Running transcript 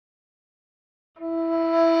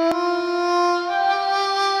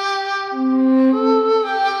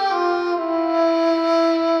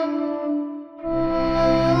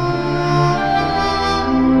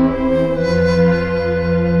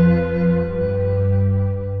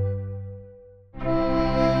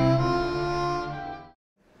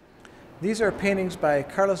These are paintings by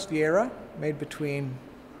Carlos Vieyra, made between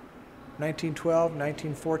 1912 and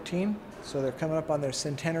 1914, so they're coming up on their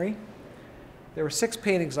centenary. There were 6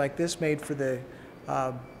 paintings like this made for the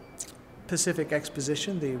Pacific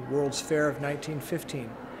Exposition, the World's Fair of 1915.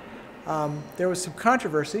 There was some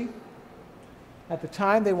controversy. At the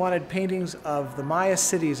time, they wanted paintings of the Maya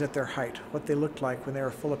cities at their height, what they looked like when they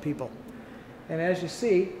were full of people. And as you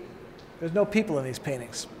see, there's no people in these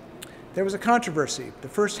paintings. There was a controversy. The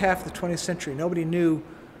first half of the 20th century, nobody knew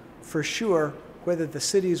for sure whether the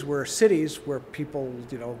cities were cities where people,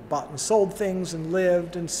 bought and sold things and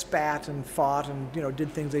lived and spat and fought and,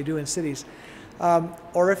 did things they do in cities,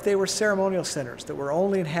 or if they were ceremonial centers that were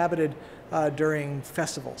only inhabited during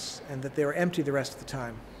festivals and that they were empty the rest of the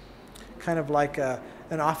time. Kind of like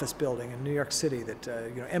an office building in New York City that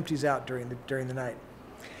empties out during the night.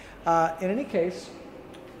 In any case,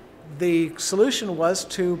 the solution was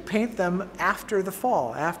to paint them after the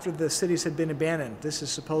fall, after the cities had been abandoned. This is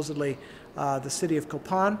supposedly the city of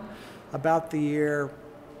Copan, about the year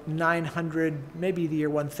 900, maybe the year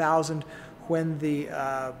 1000, when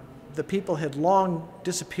the people had long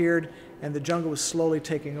disappeared and the jungle was slowly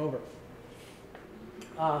taking over.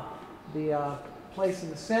 The place in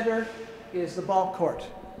the center is the ball court.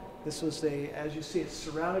 This was as you see, it's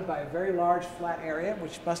surrounded by a very large flat area,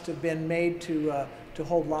 which must have been made to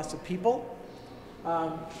hold lots of people.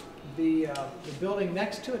 The building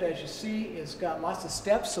next to it, as you see, has got lots of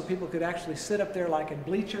steps, so people could actually sit up there like in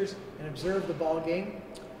bleachers and observe the ball game.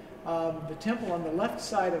 The temple on the left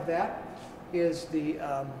side of that is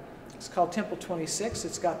it's called Temple 26.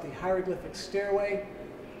 It's got the hieroglyphic stairway,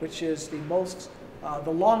 which is the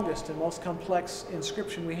longest and most complex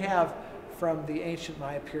inscription we have from the ancient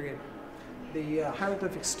Maya period. The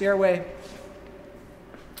hieroglyphic stairway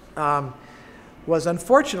was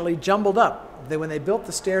unfortunately jumbled up. When they built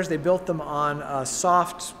the stairs, they built them on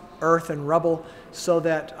soft earth and rubble, so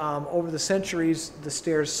that over the centuries the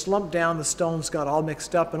stairs slumped down, the stones got all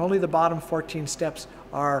mixed up, and only the bottom 14 steps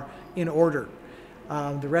are in order.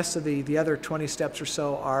 The rest of the other 20 steps or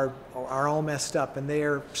so are all messed up, and they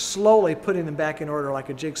are slowly putting them back in order like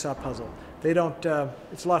a jigsaw puzzle. They don't,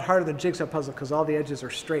 it's a lot harder than a jigsaw puzzle because all the edges are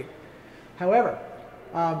straight. However,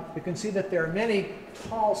 you can see that there are many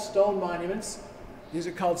tall stone monuments. These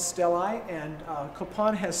are called stelae, and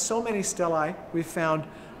Copan has so many stelae. We found,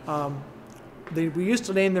 we used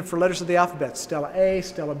to name them for letters of the alphabet, Stela A,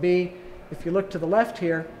 Stela B. If you look to the left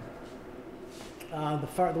here, the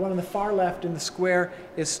one on the far left in the square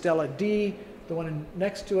is Stela D. The one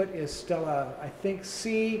next to it is Stela, I think,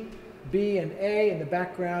 C, B, and A. In the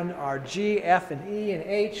background are G, F, and E, and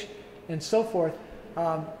H, and so forth.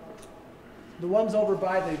 The ones over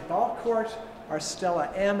by the ball court are Stela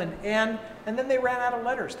M and N, and then they ran out of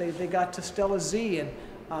letters. They got to Stela Z,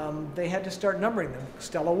 and they had to start numbering them.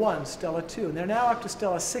 Stela 1, Stela 2, and they're now up to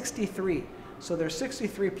Stela 63. So there's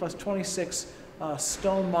 63 plus 26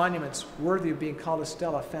 stone monuments worthy of being called a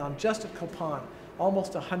stela found just at Copan,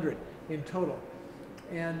 almost 100 in total.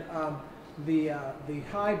 And the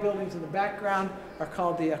high buildings in the background are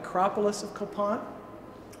called the Acropolis of Copan.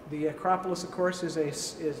 The Acropolis, of course,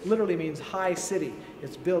 literally means high city.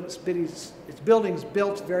 It's buildings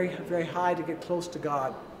built very, very high to get close to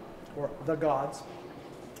God, or the gods.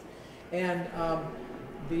 And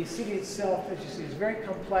the city itself, as you see, is very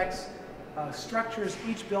complex. Structures,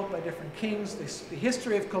 each built by different kings. The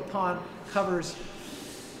history of Copan covers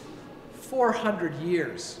 400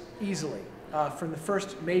 years, easily, from the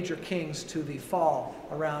first major kings to the fall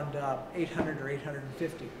around 800 or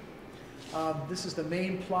 850. This is the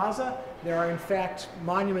main plaza. There are, in fact,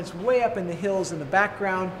 monuments way up in the hills in the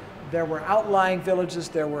background. There were outlying villages.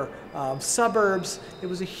 There were suburbs. It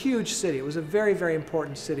was a huge city. It was a very, very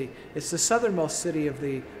important city. It's the southernmost city of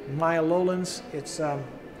the Maya lowlands.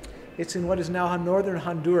 It's in what is now northern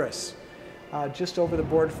Honduras, just over the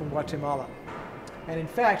border from Guatemala. And in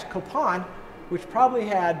fact, Copan, which probably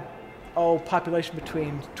had, population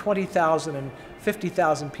between 20,000 and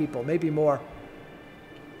 50,000 people, maybe more,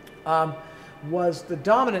 was the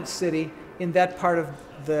dominant city in that part of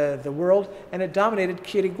the world, and it dominated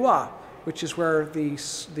Quirigua, which is where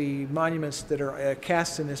the monuments that are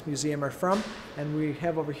cast in this museum are from. And we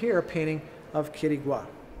have over here a painting of Quirigua.